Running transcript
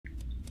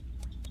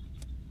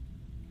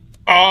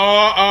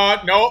No,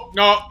 no,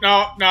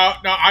 no, no,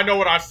 no. I know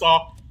what I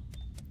saw.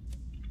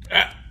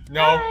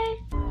 No. Hi.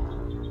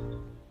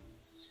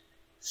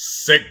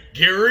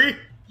 Segiri,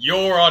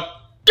 you're a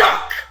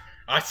duck!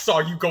 I saw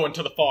you go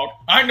into the fog.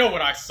 I know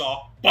what I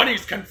saw.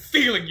 Bunny's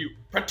concealing you,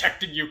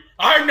 protecting you.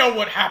 I know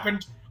what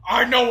happened.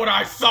 I know what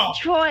I saw.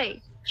 Troy,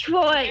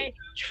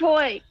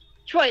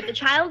 the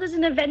child is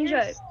an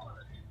Avenger.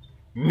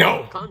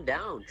 No. Calm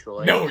down,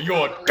 Troy. No,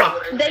 you're a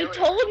duck. They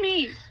told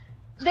me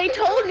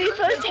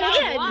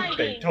firsthand.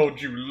 They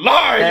told you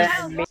lies.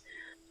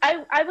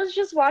 I was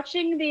just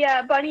watching the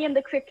Bunny and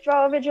the Quick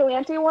Draw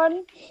Vigilante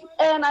one,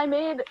 and I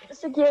made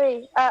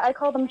Segiri, I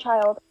called him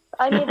Child.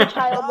 I made the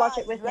child watch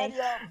it with me.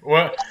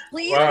 Well,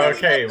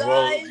 okay,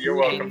 well, you're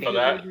welcome for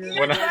that.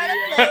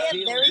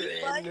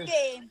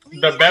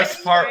 The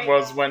best part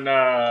was when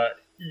Yoda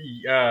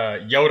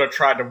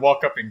tried to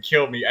walk up and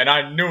kill me, and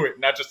I knew it,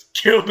 and I just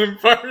killed him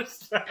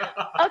first.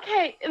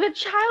 Okay, the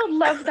child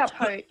loved that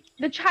part.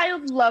 The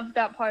child loved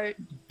that part.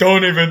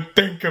 Don't even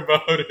think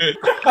about it. Hey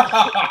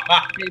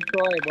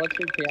Troy, what's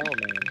your channel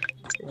name?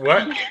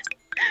 What?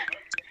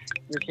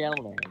 Your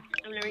channel name?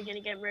 I'm never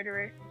gonna get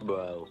murderer.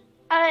 Bro.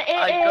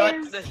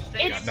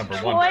 It's number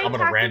Troy one. I'm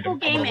gonna Tactical random.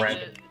 Gaming.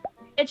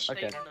 It's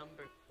Okay.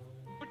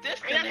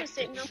 I got the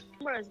same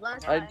number as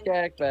last I time.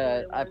 checked,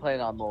 but I played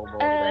on mobile.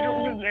 I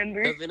don't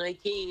remember.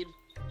 719.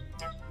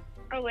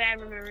 Oh wait, I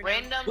remember.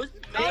 Random.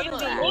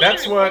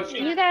 That's what.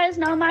 You guys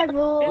know my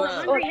rules.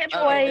 Well, Or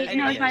Troy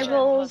knows my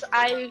rules.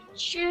 I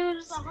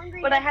choose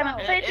what I haven't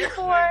played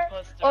before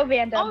or Oh,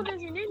 random.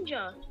 there's a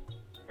ninja.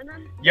 And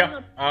then Yeah.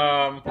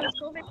 Let's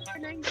go back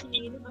to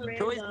 19.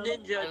 Troy's Random.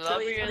 ninja. I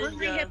love Troy's your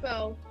Hungry ninja.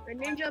 hippo. A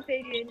ninja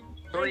pigeon.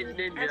 Troy's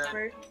ninja.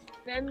 Esper.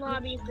 Then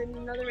lobbies. Then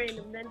another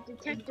random. Then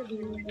detective.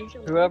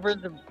 Whoever's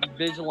the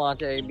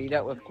vigilante, meet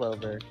up with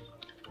Clover.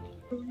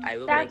 I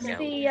will That's make out.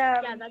 the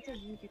Yeah, that's his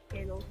YouTube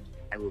channel.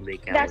 I will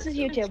make out. that's with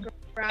his YouTube.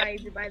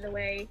 Subscribed, by the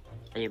way.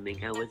 I will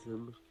make out with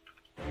him.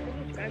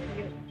 Subscribe to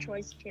your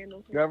Troy's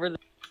channel. Whoever's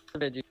the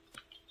vigilante.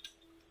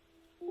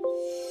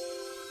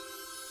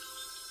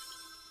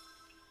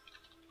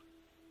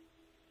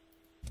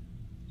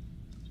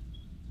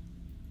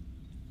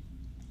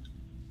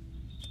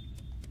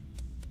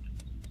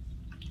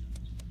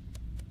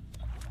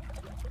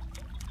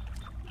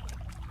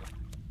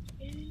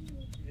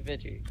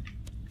 Vigi.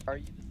 Are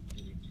you the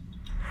Vigi?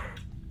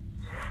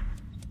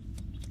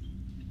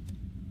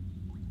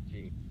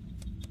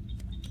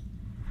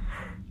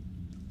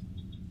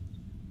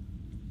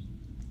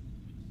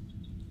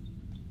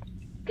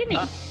 Gimme.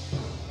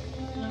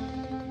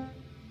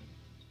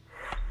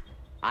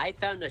 I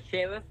found a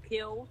sheriff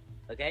kill.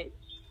 Okay.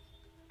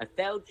 A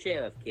failed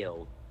sheriff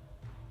kill.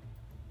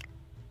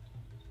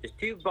 There's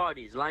two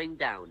bodies lying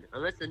down.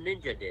 Unless the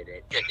ninja did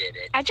it.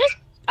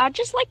 I'd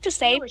just like to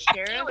say You a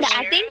sheriff? that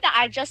I think that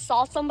I just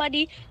saw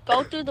somebody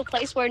go through the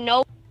place where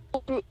no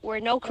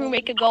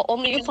crewmate could go,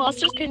 only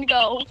imposters can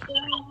go.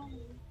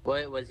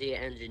 What, was he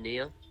an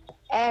engineer?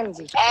 I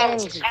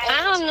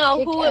don't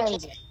know who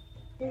it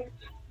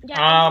Yeah,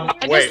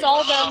 I Wait. just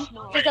saw them.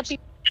 There's a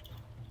people.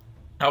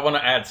 I want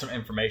to add some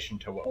information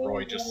to what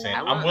Roy just said.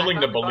 I'm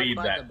willing to believe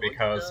that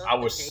because I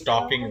was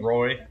stalking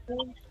Roy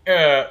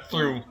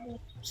through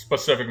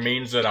specific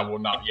means that I will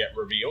not yet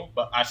reveal,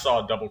 but I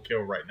saw a double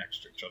kill right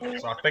next to each other,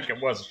 so I think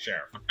it was a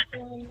sheriff.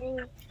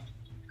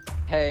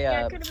 Hey,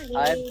 Yeah, it could've been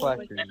I have me, a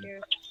question. I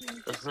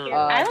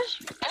was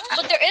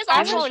But there is I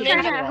was also a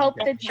trying ninja. to help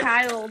the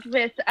child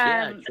with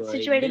Troy,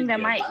 situating the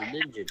ninja, mic.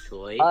 Ninja,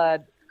 Troy.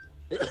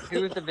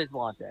 Who's the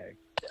vigilante?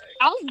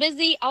 I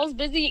was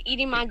busy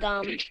eating my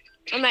gum.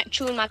 I'm not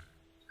chewing my.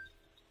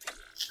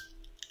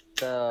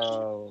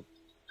 So,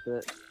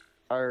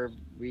 are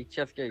we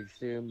just gonna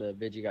assume that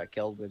Vigi got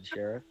killed with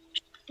sheriff?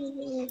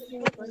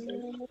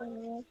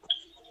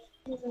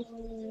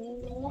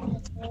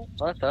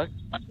 What the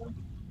fuck?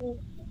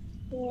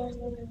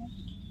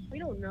 We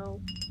don't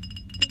know.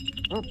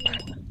 Oh,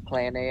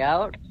 plan A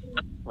out,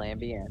 plan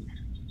B in.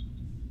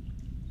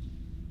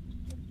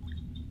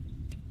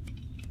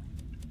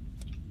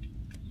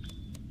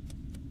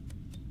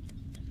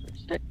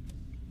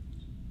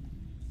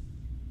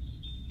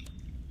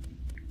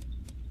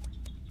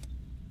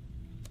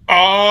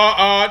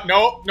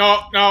 No,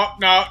 no, no,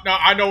 no, no.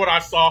 I know what I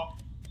saw.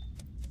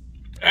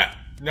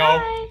 No.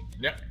 Hi.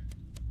 No.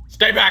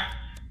 Stay back.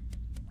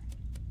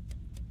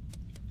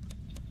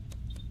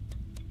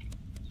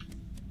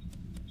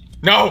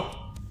 No.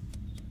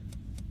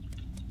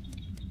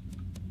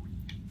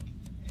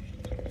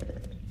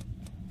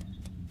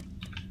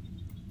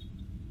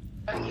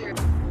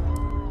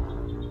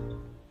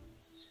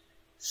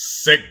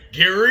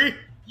 Segiri,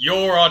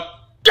 you're a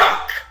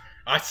duck!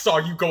 I saw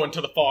you go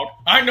into the fog.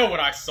 I know what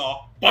I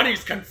saw.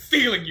 Bunny's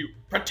concealing you,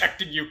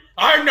 protecting you.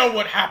 I know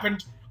what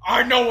happened.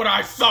 I know what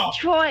I saw.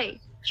 Troy,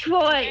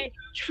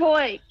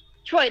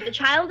 the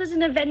child is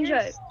an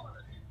Avenger.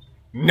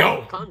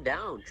 No. Calm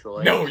down,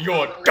 Troy. No,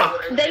 you're a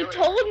duck. They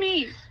told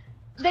me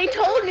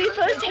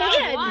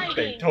firsthand.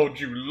 They told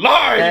you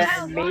lies.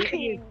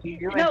 Maybe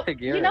you No,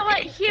 you know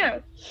what?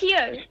 Here.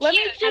 Let me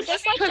just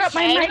put up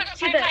my mic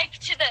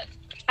to the.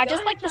 I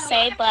just like to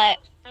say, but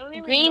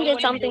Green did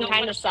something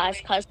kind of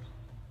sus, because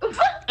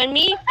when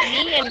me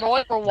and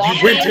Roy were walking...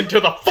 You went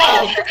into the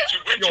fog!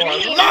 You're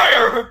a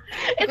liar!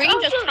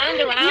 Green just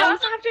turned around. You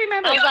also have to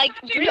remember. I was like,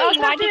 Green,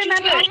 why did you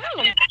turn around?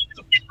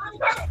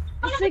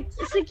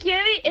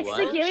 Segiri, it's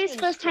What? Segiri's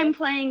first time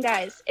playing,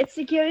 guys. It's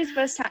Segiri's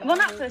first time. Well,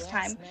 not first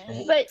time,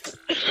 but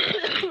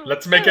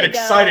Let's make There an we go.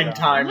 exciting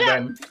time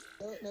then.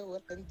 Don't know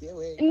what I'm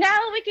doing. now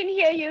we can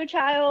hear you,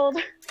 child.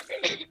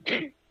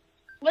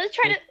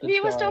 We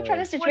were still trying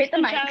to situate the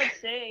mic. child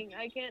saying?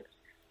 I can't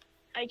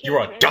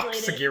You're a duck,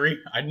 translate it. Segiri.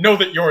 I know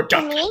that you're a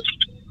duck. Me?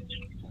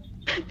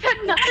 But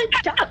not a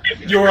duck.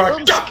 You're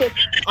a duck.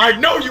 I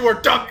know you are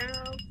a duck.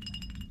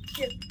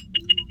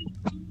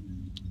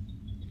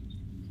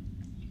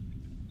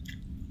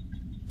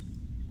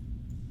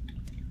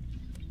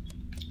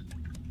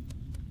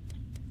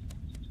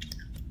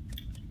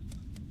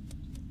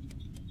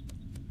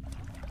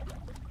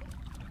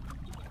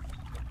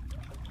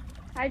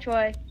 Hi,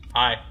 Troy.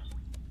 Hi.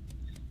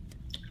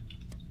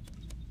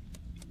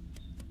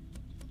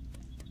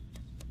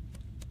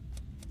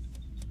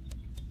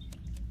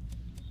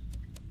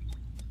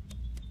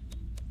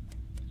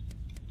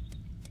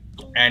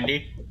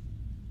 Andy.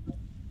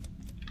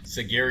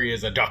 Segiri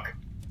is a duck.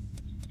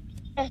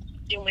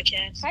 Do my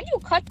chance. How do you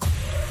cut?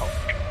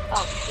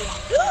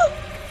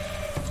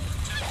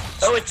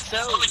 Oh, it's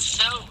so.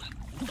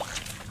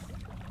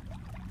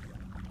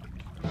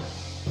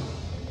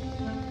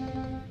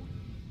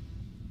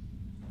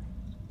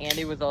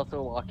 Andy was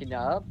also walking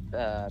up,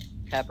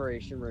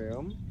 preparation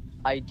room.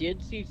 I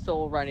did see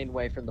Soul running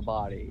away from the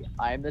body.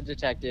 I'm the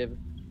detective.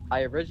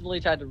 I originally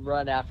tried to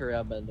run after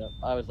him, and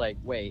I was like,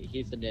 wait,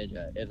 he's the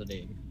ninja, isn't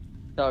he?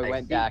 So I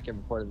went back and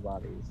reported the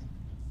bodies.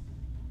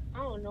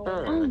 Oh no.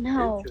 Oh,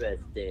 no.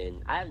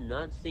 Interesting. I have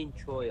not seen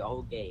Troy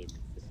all game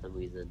for some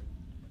reason.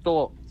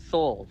 Soul,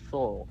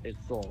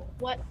 it's Soul.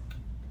 What?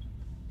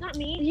 Not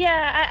me.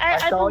 Yeah,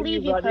 I saw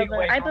believe you you, running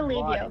Clover. away I from the believe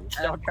you. body.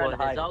 Don't try to But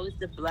hide it's it. always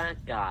the black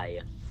guy.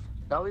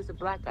 It's always the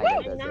black guy that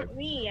It's does not it.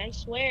 me. I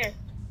swear.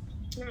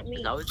 It's not me.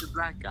 It's always the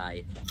black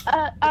guy.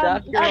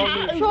 That's your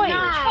only Troy,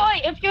 excuse.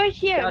 Troy, if you're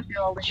here, That's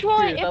your only Troy,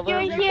 excuse. if Other you're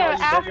than here you guys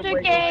after running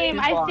away game,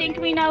 from I the think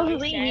body. we know who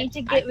we need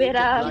to get rid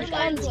of. Black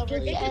guy was It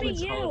could be Clover.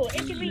 you. It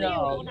could be you. No,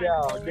 Hold on,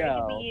 no, Clover. It could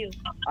no. be you.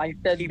 I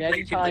said Keep many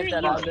preaching. times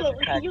that You, I'm the Clover. You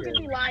detective. could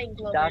be lying,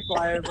 Clover. That's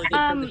why I was looking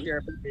for the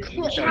sheriff.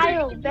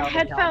 Child, the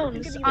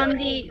headphones on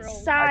the I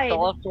side.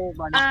 saw a soul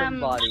running from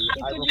the body.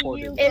 It I could be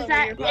reported you, it. Is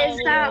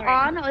Clover. that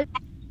on or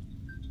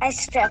I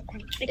struck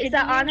him. is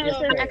that on or is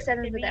there an It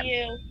accident could with be them?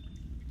 you.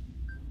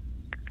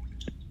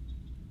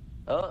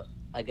 Oh,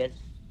 I guess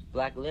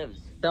Black lives.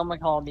 Someone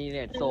called me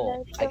an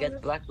soul. I guess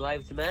Black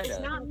Lives It's Matter.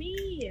 not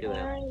me. Do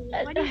it.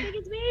 Why do you think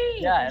it's me?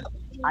 Yes,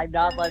 I'm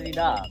not letting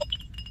up.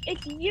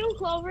 It's you,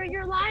 Clover.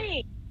 You're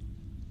lying.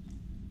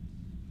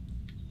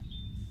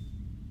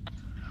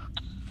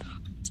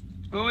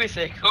 Who is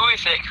it? I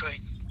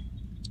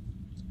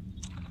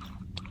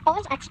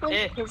was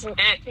actually pigeon.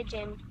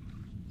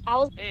 I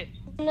was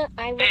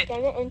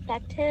gonna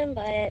infect him,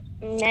 but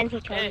then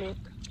he killed me.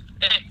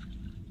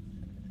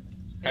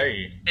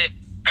 Hey.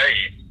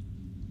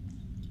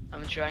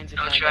 I'm trying to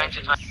find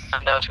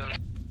out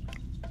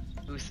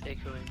who's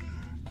echoing.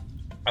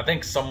 I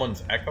think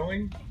someone's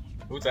echoing.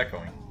 Who's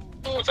echoing?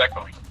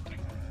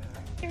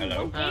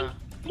 Hello?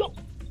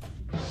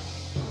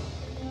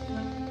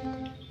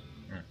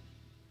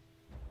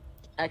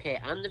 Okay,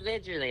 I'm the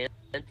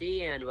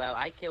vigilante, and well,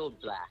 I killed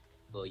Black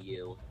for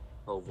you.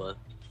 Over.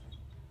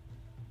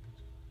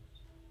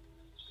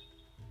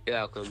 You're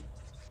welcome.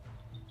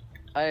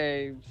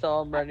 I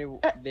saw them running.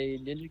 They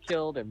ninja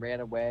killed and ran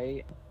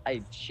away.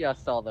 I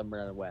just saw them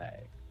run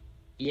away.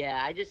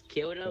 Yeah, I just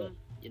killed him.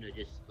 You know,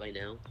 just right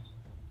now.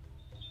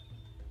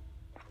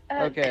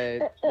 Okay,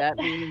 that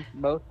means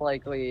most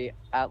likely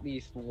at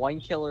least one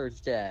killer is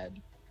dead.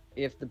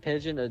 If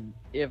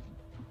if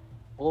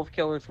both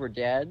killers were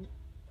dead,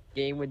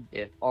 game would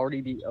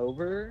already be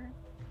over.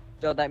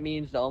 So that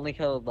means the only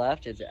killer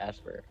left is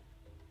Esper.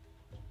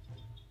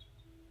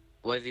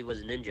 What if he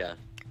was a ninja?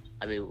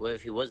 I mean, what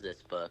if he was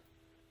this, but...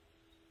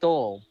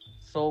 Soul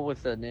was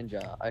the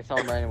ninja. I saw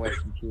him running away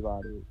from two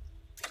bodies.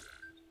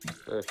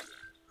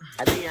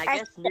 I mean, I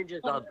guess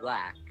ninjas are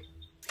black.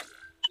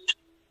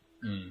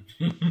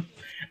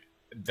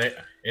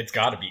 It's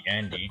gotta be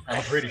Andy.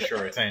 I'm pretty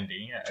sure it's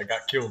Andy. I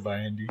got killed by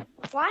Andy.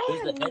 Why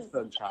Who's are the you...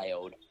 headphone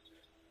child?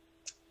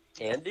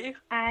 Andy?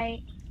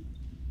 I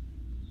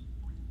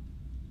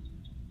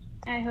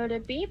heard a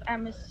beep.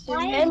 I'm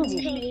assuming Andy.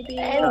 maybe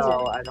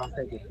No, I don't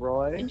think it's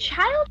Roy.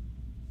 child.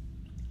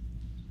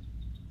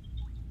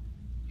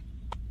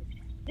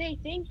 They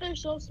think they're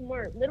so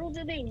smart. Little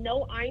do they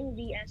know I'm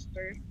the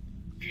Esper.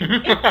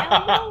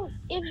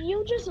 If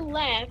you just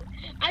left,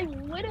 I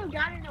would have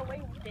gotten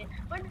away with it.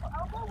 But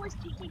Elmo was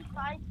taking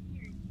 5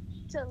 years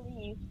to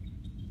leave.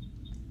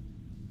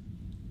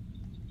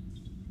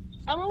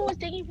 Elmo was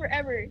taking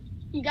forever.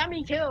 He got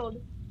me killed.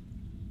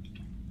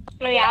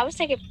 Oh yeah, I was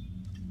taking.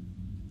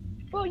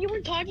 Bro, you were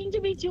talking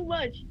to me too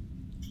much.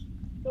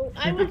 So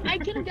I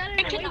could have gotten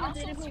away with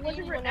it if it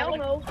wasn't for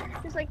Elmo.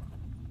 Just like,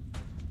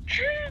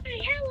 Hi,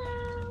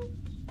 hello.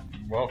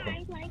 Welcome.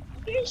 I'm like,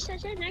 you're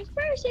such a nice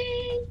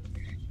person.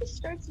 It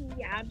starts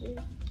yapping.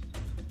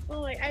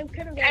 Oh, I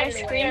could have I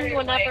screamed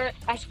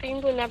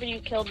whenever you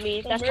killed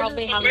me. That's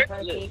probably how you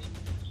heard me.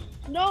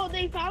 No,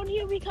 they found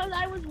you because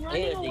I was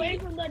running away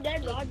from the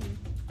dead Rodney.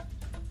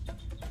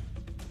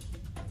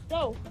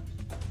 Go.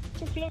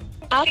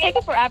 I'll take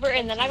it forever,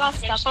 and then I got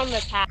stuck on the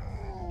tap.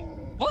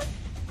 What?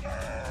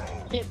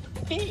 I was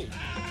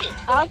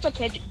the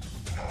pigeon.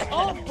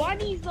 Oh,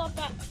 Bunny's the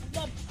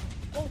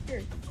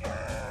vulture.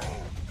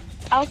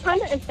 I was trying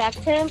to infect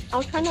him. I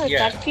was trying to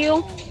infect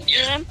you,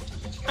 and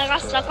I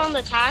got stuck on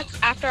the tax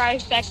after I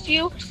infected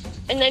you,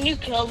 and then you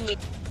killed me.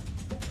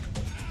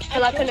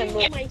 I couldn't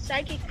move. My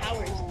psychic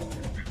powers.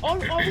 Are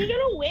we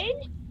gonna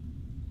win?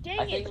 Dang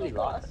I think we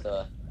lost.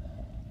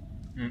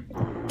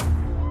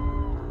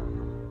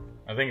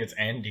 I think it's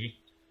Andy.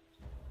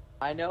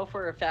 I know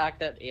for a fact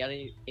that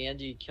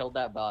Andy killed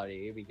that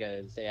body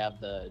because they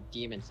have the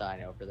demon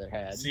sign over their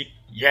head. See?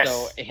 Yes.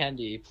 So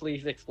Andy,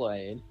 please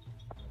explain.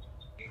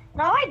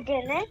 No, I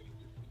didn't.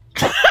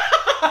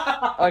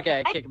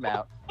 Okay, kick him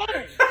out.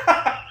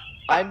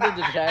 I'm the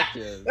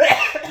detective.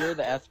 You're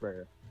the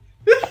Esper.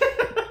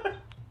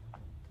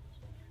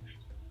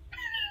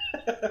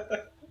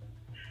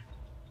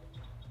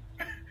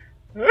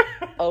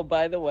 Oh,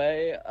 by the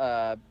way,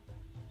 I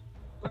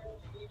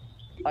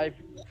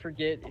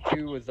forget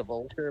who was the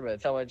vulture,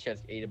 but someone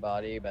just ate a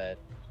body, but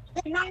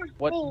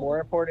what's more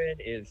important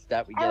is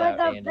that we get out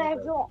Andy.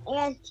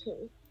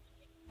 Auntie.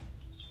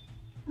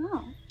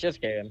 Oh,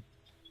 Just kidding.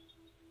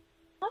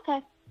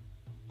 okay.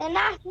 And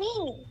not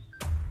me.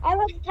 I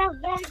was the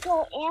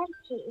Virgo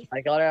auntie.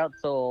 I got out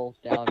Soul,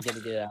 now I'm gonna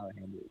get out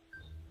Andy.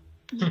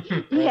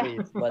 Yeah.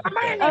 Please, let's Come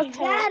on, go. a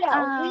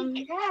shadow.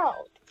 We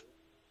killed.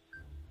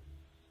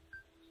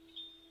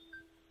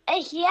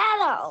 A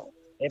shadow.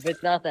 If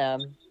it's not them,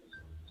 you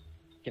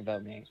can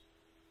vote me.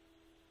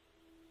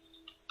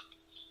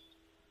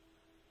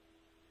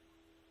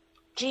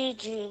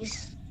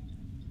 GG's.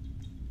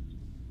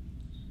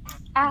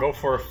 Go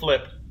for a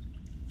flip.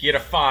 Get a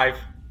 5.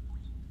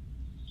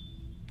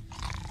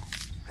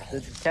 The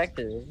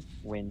detective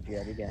wins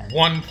yet again.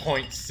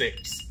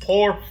 1.6.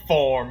 Poor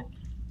form.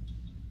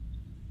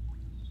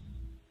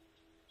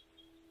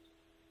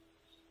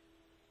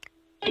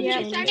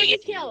 Yeah, second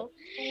kill.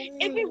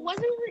 If it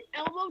wasn't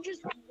for Elmo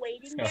just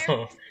waiting there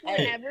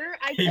forever,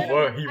 I He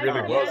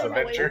really was a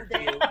venture.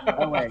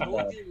 Oh my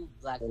god.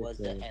 Black was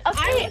the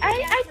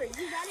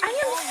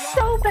I am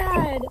so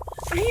bad.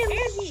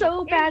 I am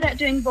so bad at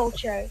doing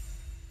vulture.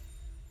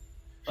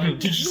 You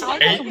just I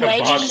was ate just the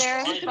waiting body.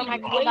 there for my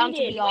cooldown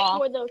to be off.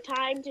 for the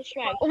time to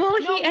strike. Well,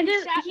 No,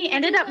 he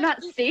ended up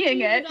not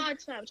seeing it.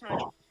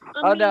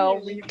 Oh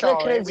no, we saw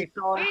it. We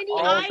saw it. Andy,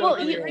 all Well,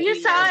 the you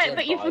videos saw of it,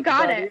 but you the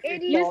forgot body. it.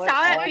 Andy, You saw it,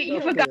 all but you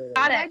the forgot videos. it.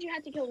 Why'd you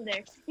have to kill him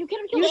there? You could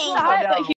have killed You him. saw it, but